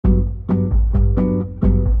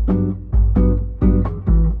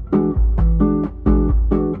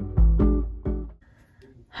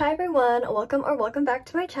everyone, welcome back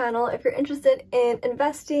to my channel. If you're interested in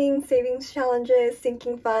investing, savings challenges,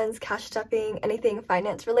 sinking funds, cash stuffing, anything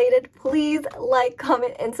finance related, please like,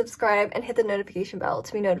 comment, and subscribe and hit the notification bell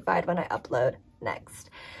to be notified when I upload next.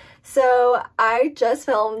 So I just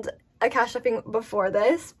filmed a cash stuffing before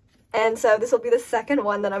this, and so this will be the second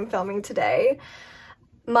one that I'm filming today.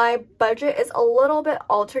 My budget is a little bit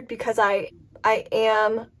altered because I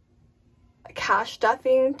am cash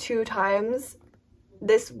stuffing 2 times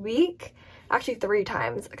this week, actually 3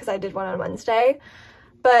 times because I did one on Wednesday.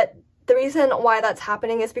 But the reason why that's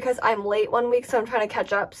happening is because I'm late one week, so I'm trying to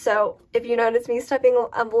catch up. So if you notice me stuffing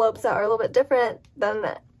envelopes that are a little bit different,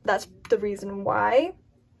 then that's the reason why.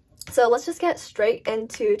 So let's just get straight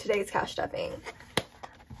into today's cash stuffing.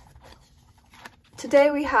 Today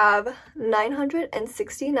we have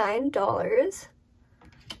 $969.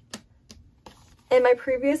 In my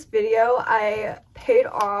previous video, I paid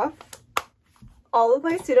off all of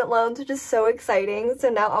my student loans, which is so exciting. So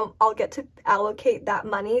now I'll get to allocate that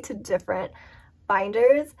money to different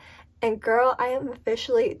binders. And girl, I am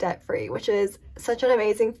officially debt-free, which is such an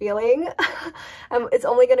amazing feeling. It's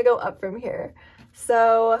only going to go up from here.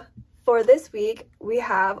 So for this week, we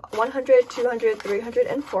have 100, 200, 300,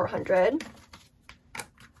 and 400.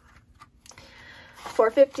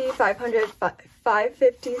 450, 500,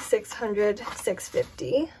 550, 600,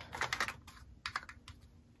 650.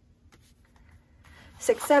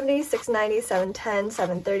 670, 690, 710,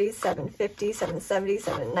 730, 750, 770,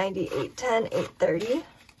 790, 810, 830.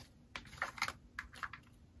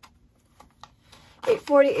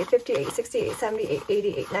 840, 850, 860, 870,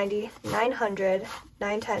 880, 890, 900,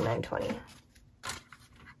 910, 920.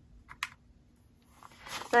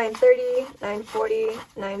 930, 940,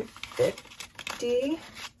 950.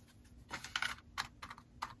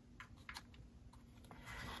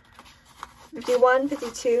 51,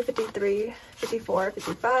 52, 53, 54,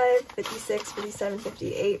 55, 56, 57,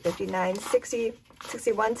 58, 59, 60,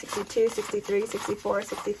 61, 62, 63, 64,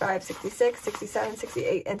 65, 66, 67,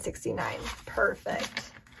 68, and 69.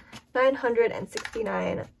 Perfect.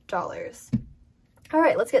 $969. All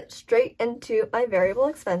right, let's get straight into my variable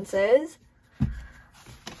expenses.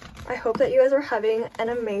 I hope that you guys are having an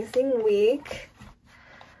amazing week.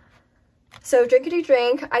 So drinkity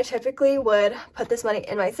drink, I typically would put this money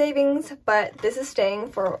in my savings, but this is staying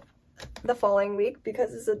for the following week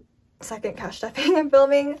because it's the second cash stuffing I'm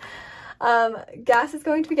filming. Gas is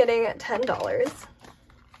going to be getting $10.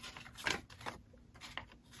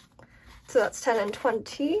 So that's 10 and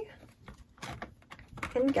 20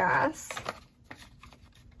 in gas.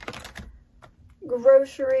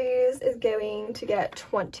 Groceries is going to get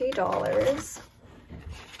 $20.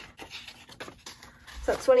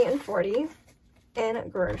 So that's 20 and 40 in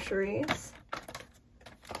groceries.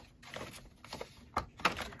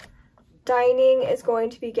 Dining is going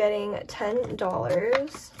to be getting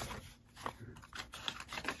 $10.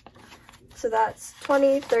 So that's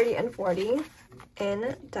 20, 30, and 40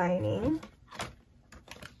 in dining.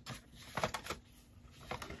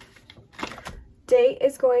 Date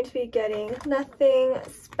is going to be getting nothing.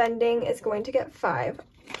 Spending is going to get $5.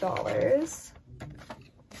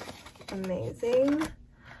 Amazing.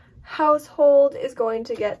 Household is going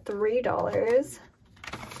to get $3.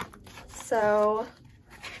 So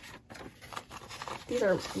these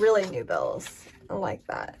are really new bills. I like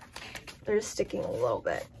that. They're just sticking a little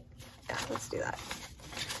bit. Yeah, let's do that.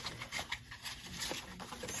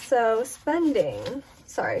 So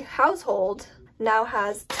household now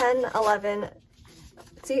has 10, 11,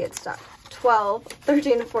 see, it's stuck. 12,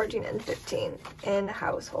 13, 14, and 15 in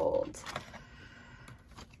household.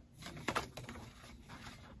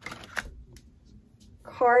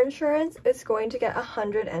 Car insurance is going to get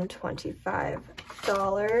 $125.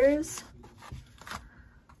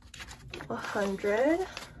 100.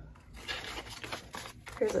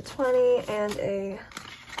 Here's a 20 and a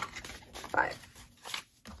 5.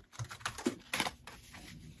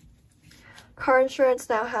 Car insurance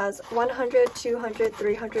now has 100, 200,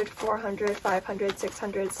 300, 400, 500,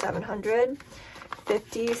 600, 700,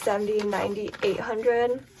 50, 70, 90,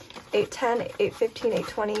 800, 810, 815,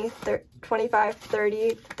 820, 25,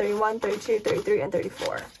 30, 31, 32, 33, and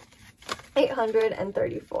 34.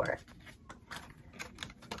 834.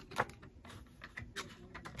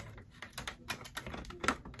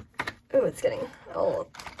 Ooh, it's getting a little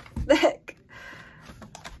thick.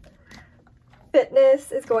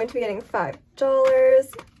 Fitness is going to be getting $5.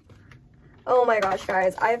 Oh my gosh,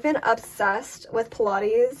 guys, I've been obsessed with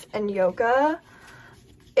Pilates and yoga.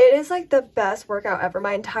 It is like the best workout ever.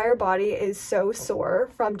 My entire body is so sore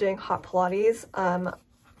from doing hot Pilates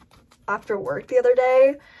after work the other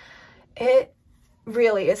day. It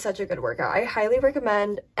really is such a good workout. I highly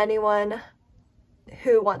recommend anyone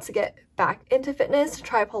who wants to get back into fitness to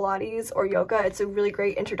try Pilates or yoga. It's a really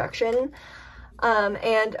great introduction.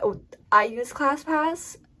 And I use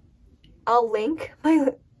ClassPass. I'll link my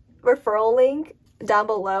referral link down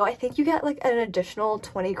below. I think you get like an additional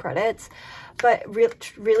 20 credits, but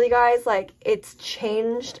really guys, like, it's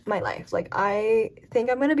changed my life. Like, I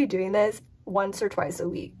think I'm gonna be doing this once or twice a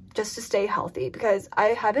week just to stay healthy, because I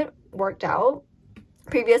haven't worked out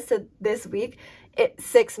previous to this week in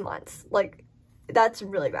 6 months. Like, that's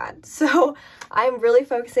really bad. So I'm really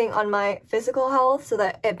focusing on my physical health so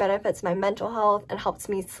that it benefits my mental health and helps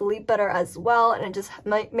me sleep better as well, and it just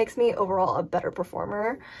makes me overall a better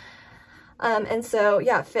performer. And so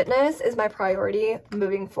yeah, fitness is my priority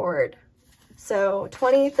moving forward. So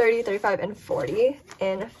 20, 30, 35, and 40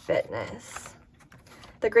 in fitness.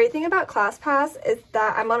 The great thing about ClassPass is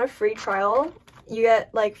that I'm on a free trial. You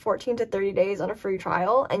get like 14 to 30 days on a free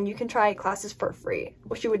trial, and you can try classes for free,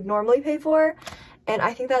 which you would normally pay for. And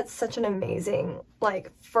I think that's such an amazing,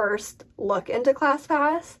 like, first look into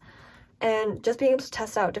ClassPass, and just being able to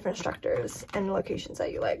test out different instructors and locations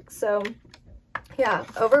that you like. So yeah,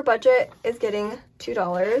 over budget is getting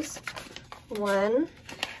 $2. 1,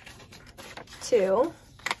 2.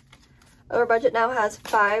 Over budget now has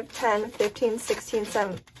 5, 10, 15, 16,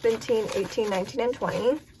 17, 18, 19, and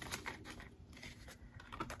 20.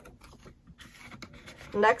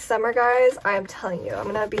 Next summer, guys, I am telling you, I'm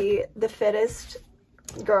gonna be the fittest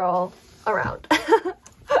girl around.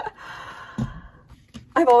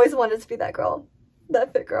 I've always wanted to be that girl,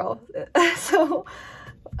 that fit girl. So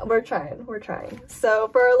we're trying. So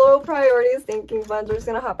for our low priorities thinking funds, we're just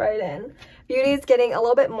gonna hop right in. Beauty is getting a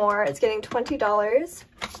little bit more. It's getting $20.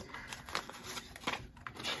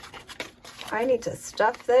 I need to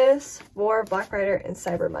stuff this for Black Friday and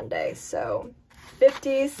Cyber Monday. So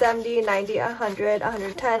 50, 70, 90, 100,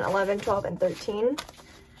 110, 11, 12, and 13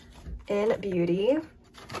 in beauty.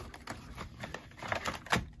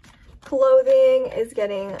 Clothing is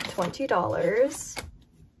getting $20.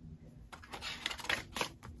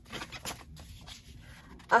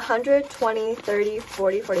 120, 30,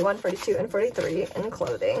 40, 41, 42, and 43 in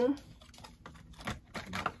clothing.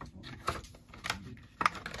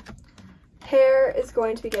 Hair is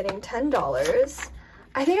going to be getting $10.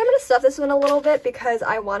 I think I'm going to stuff this one a little bit because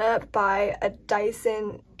I want to buy a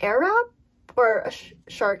Dyson Airwrap or a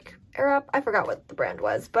Shark Airwrap. I forgot what the brand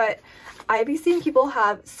was, but I've been seeing people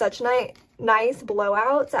have such nice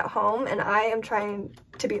blowouts at home, and I am trying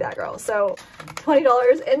to be that girl. So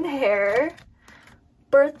 $20 in hair.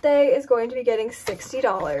 Birthday is going to be getting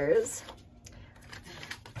 $60.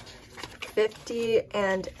 50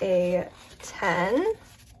 and a 10.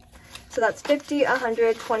 So that's 50,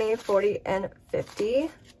 100, 20, 40, and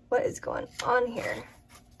 50. What is going on here?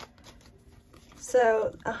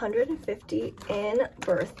 So 150 in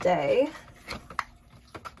birthday.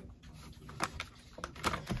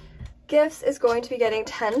 Gifts is going to be getting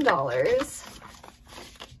 $10.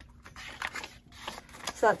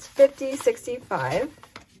 So that's 50, 65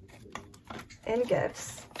 in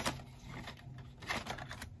gifts.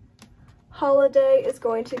 Holiday is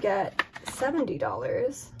going to get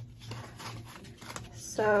 $70.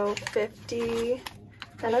 So 50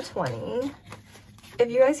 and a 20.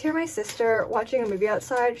 If you guys hear my sister watching a movie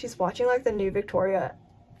outside, she's watching like the new Victoria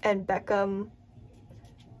and Beckham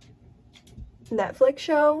Netflix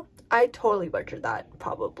show. I totally butchered that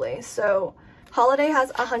probably. So holiday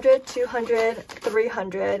has 100, 200,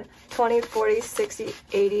 300, 20, 40, 60,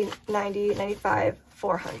 80, 90, 95,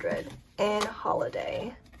 400 in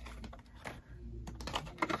holiday.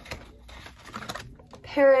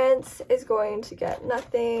 Parents is going to get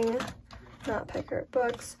nothing, not Picker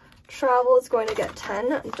books. Travel is going to get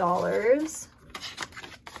 $10.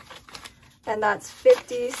 And that's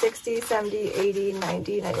 50, 60, 70, 80,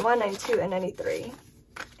 90, 91, 92, and 93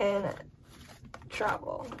 in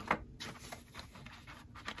travel.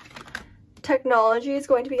 Technology is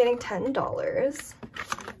going to be getting $10.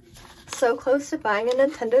 So close to buying a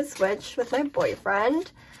Nintendo Switch with my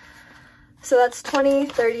boyfriend. So that's 20,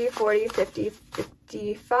 30, 40, 50,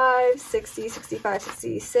 55, 60, 65,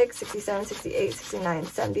 66, 67, 68, 69,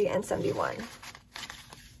 70, and 71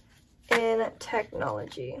 in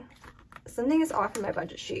technology. Something is off in my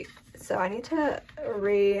budget sheet, so I need to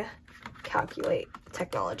recalculate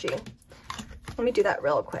technology. Let me do that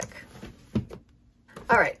real quick.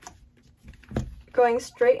 All right, going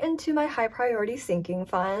straight into my high priority sinking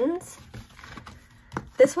funds.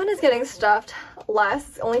 This one is getting stuffed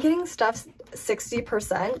less, only getting stuffed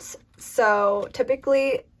 60%. So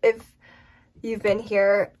typically, if you've been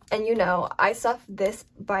here and you know, I stuff this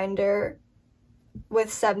binder with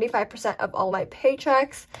 75% of all my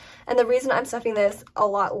paychecks. And the reason I'm stuffing this a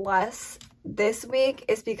lot less this week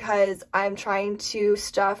is because I'm trying to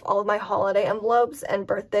stuff all of my holiday envelopes and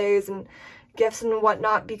birthdays and gifts and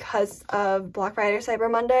whatnot because of Black Friday,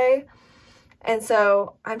 Cyber Monday. And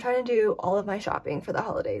so I'm trying to do all of my shopping for the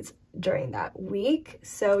holidays during that week.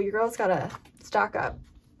 So your girl's gotta stock up.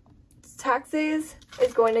 Taxes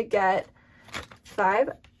is going to get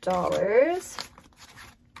 $5.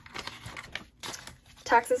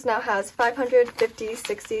 Taxes now has 500, 50,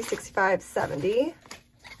 60, 65, 70.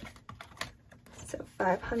 So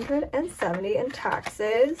 570 in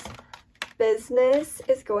taxes. Business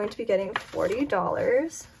is going to be getting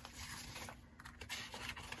 $40.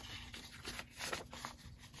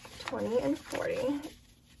 20 and 40.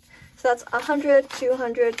 So that's 100,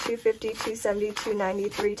 200, 250, 270, 290,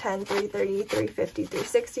 310, 330, 350,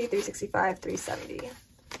 360, 365, 370.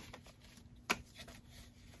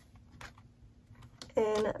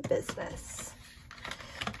 In business.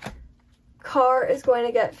 Car is going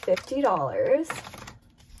to get $50.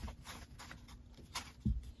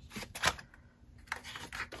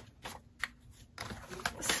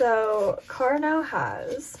 So car now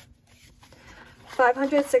has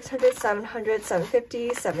 500, 600, 700,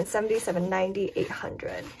 750, 770, 790,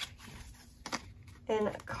 800 in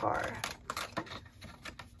car.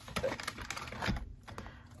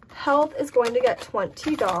 Health is going to get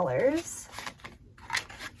 $20.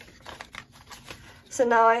 So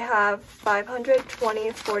now I have 500,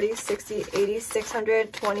 20, 40, 60, 80,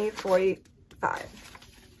 600, 20, 45.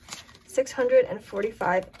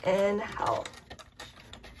 645 in health.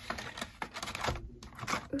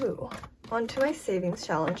 Ooh, on to my savings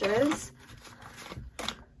challenges.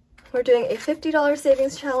 We're doing a $50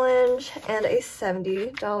 savings challenge and a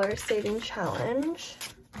 $70 savings challenge.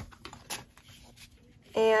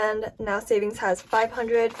 And now savings has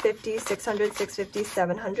 500, 50, 600, 650,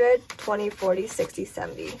 700, 20, 40, 60,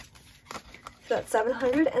 70. So that's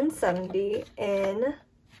 770 in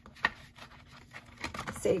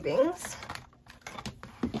savings.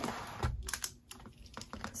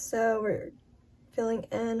 So we're filling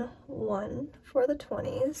in 1 for the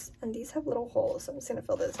 20s, and these have little holes, so I'm just gonna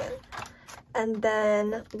fill those in. And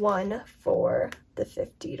then 1 for the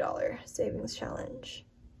 $50 savings challenge.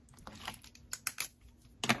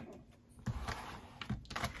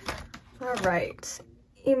 All right,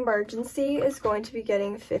 emergency is going to be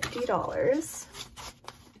getting $50.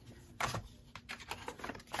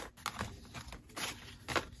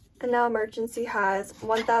 And now emergency has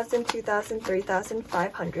 1,000, 2,000,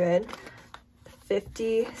 3,500,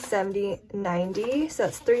 50, 70, 90. So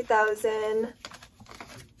that's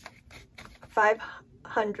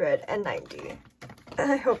 3,590.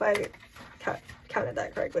 I hope I counted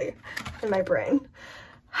that correctly in my brain.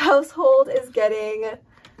 Household is getting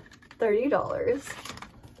 $30.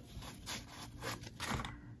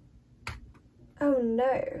 Oh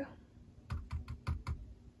no.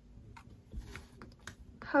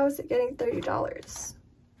 How is it getting $30?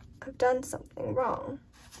 I've done something wrong.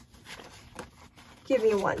 Give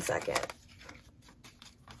me 1 second.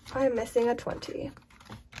 I'm missing a 20.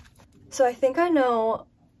 So I think I know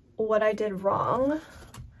what I did wrong.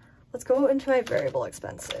 Let's go into my variable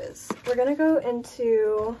expenses. We're gonna go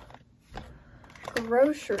into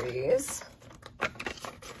groceries,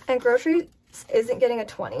 and groceries isn't getting a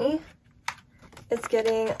 20. It's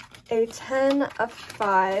getting a 10, a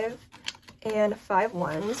 5, and 5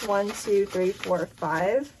 ones. 1, 2, 3, 4,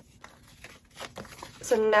 5.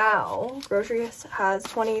 So now groceries has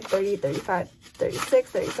 20, 30, 35,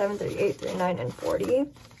 36, 37, 38, 39, and 40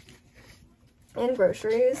 in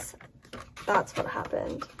groceries. That's what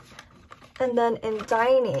happened. And then in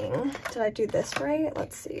dining, did I do this right?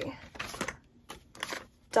 Let's see.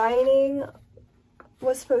 Dining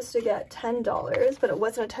was supposed to get $10, but it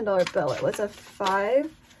wasn't a $10 bill. It was a 5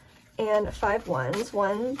 and 5 ones.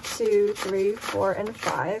 1, 2, 3, 4, and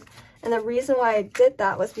 5. And the reason why I did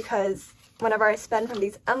that was because whenever I spend from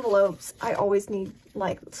these envelopes, I always need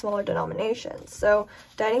like smaller denominations. So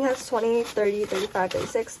dining has 20, 30, 35,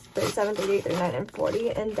 36, 37, 38, 39, and 40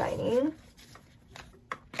 in dining.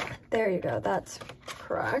 There you go, that's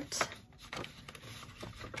correct.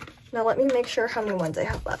 Now let me make sure how many ones I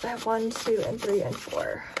have left. I have 1, 2, and 3, and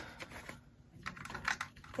 4.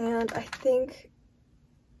 And I think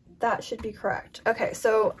that should be correct. Okay,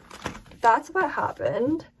 so that's what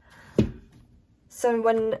happened. So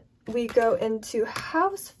when we go into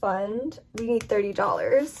house fund, we need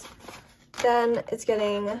 $30. Then it's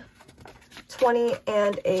getting 20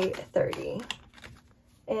 and a 30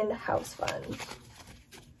 in house fund.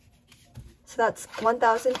 So that's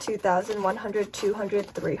 1,000, 2,000, 100, 200,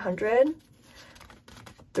 300.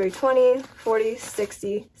 320, 40,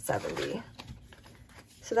 60, 70.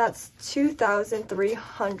 So that's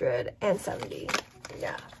 2,370.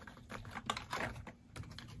 Yeah.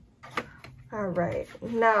 All right,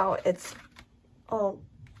 now it's all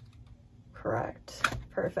correct.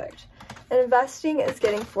 Perfect. And investing is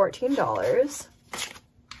getting $14.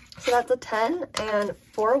 So that's a 10 and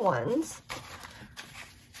 4 ones.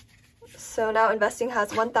 So now investing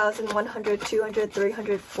has 1,000, 100, 200,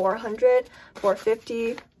 300, 400,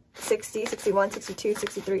 450, 60, 61, 62,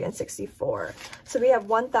 63, and 64. So we have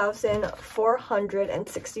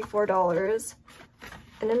 $1,464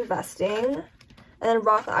 in investing. And then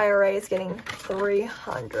Roth IRA is getting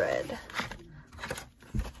 300.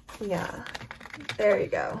 Yeah, there you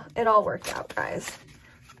go. It all worked out, guys.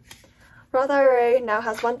 Roth IRA now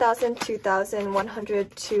has 1,000, 2,000,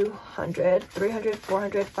 100, 200, 300,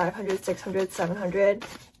 400, 500, 600, 700,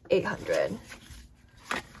 800.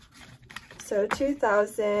 So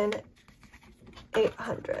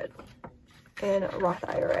 2,800 in Roth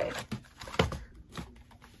IRA.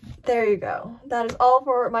 There you go. That is all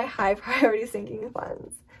for my high priority sinking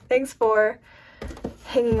funds. Thanks for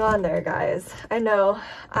hanging on there, guys. I know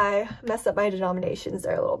I messed up my denominations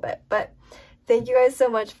there a little bit, but thank you guys so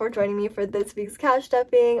much for joining me for this week's cash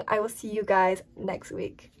stuffing. I will see you guys next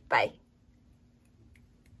week. Bye.